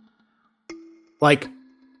 Like,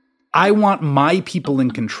 I want my people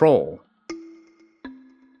in control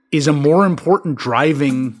is a more important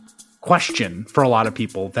driving question for a lot of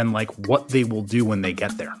people than like what they will do when they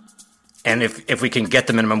get there. And if we can get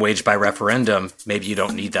the minimum wage by referendum, maybe you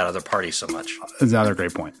don't need that other party so much. That's another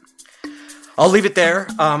great point. I'll leave it there,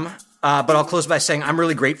 but I'll close by saying I'm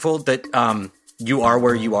really grateful that you are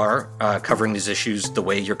where you are, covering these issues the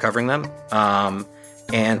way you're covering them.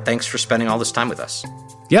 And thanks for spending all this time with us.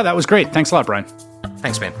 Yeah, that was great. Thanks a lot, Brian.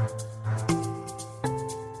 Thanks, man.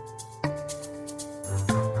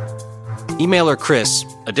 Emailer Chris,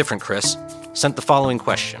 a different Chris, sent the following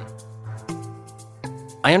question.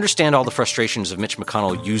 I understand all the frustrations of Mitch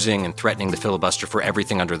McConnell using and threatening the filibuster for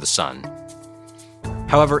everything under the sun.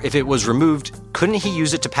 However, if it was removed, couldn't he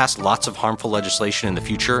use it to pass lots of harmful legislation in the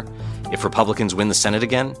future if Republicans win the Senate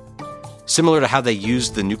again? Similar to how they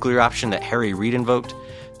used the nuclear option that Harry Reid invoked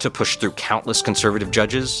to push through countless conservative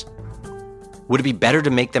judges? Would it be better to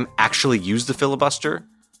make them actually use the filibuster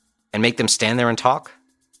and make them stand there and talk?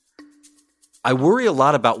 I worry a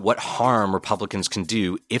lot about what harm Republicans can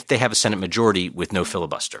do if they have a Senate majority with no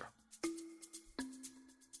filibuster.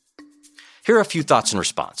 Here are a few thoughts in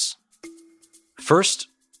response. First,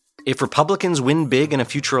 if Republicans win big in a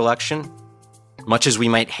future election, much as we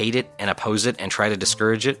might hate it and oppose it and try to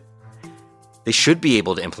discourage it, they should be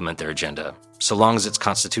able to implement their agenda, so long as it's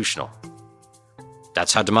constitutional.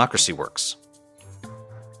 That's how democracy works.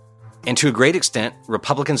 And to a great extent,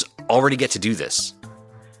 Republicans already get to do this.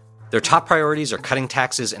 Their top priorities are cutting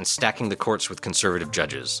taxes and stacking the courts with conservative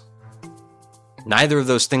judges. Neither of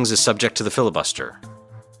those things is subject to the filibuster.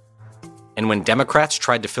 And when Democrats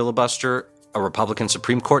tried to filibuster a Republican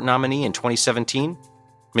Supreme Court nominee in 2017,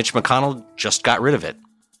 Mitch McConnell just got rid of it.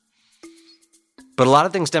 But a lot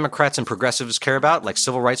of things Democrats and progressives care about, like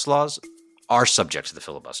civil rights laws, are subject to the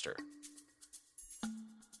filibuster.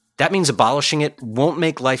 That means abolishing it won't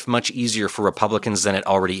make life much easier for Republicans than it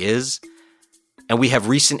already is, and we have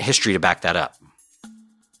recent history to back that up.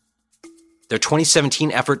 Their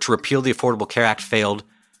 2017 effort to repeal the Affordable Care Act failed,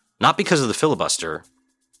 not because of the filibuster.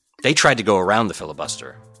 They tried to go around the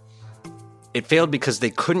filibuster. It failed because they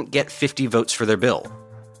couldn't get 50 votes for their bill.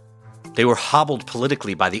 They were hobbled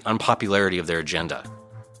politically by the unpopularity of their agenda.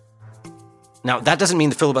 Now, that doesn't mean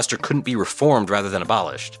the filibuster couldn't be reformed rather than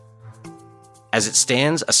abolished. As it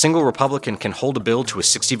stands, a single Republican can hold a bill to a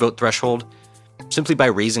 60-vote threshold simply by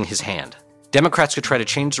raising his hand. Democrats could try to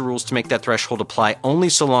change the rules to make that threshold apply only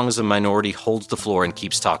so long as a minority holds the floor and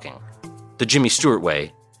keeps talking, the Jimmy Stewart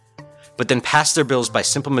way, but then pass their bills by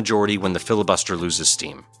simple majority when the filibuster loses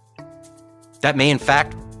steam. That may, in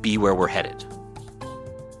fact, be where we're headed.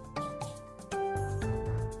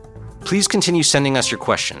 Please continue sending us your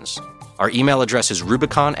questions. Our email address is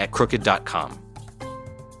rubicon@crooked.com.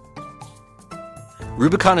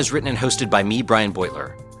 Rubicon is written and hosted by me, Brian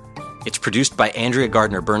Beutler. It's produced by Andrea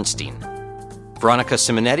Gardner-Bernstein. Veronica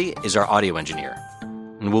Simonetti is our audio engineer.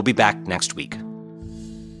 And we'll be back next week.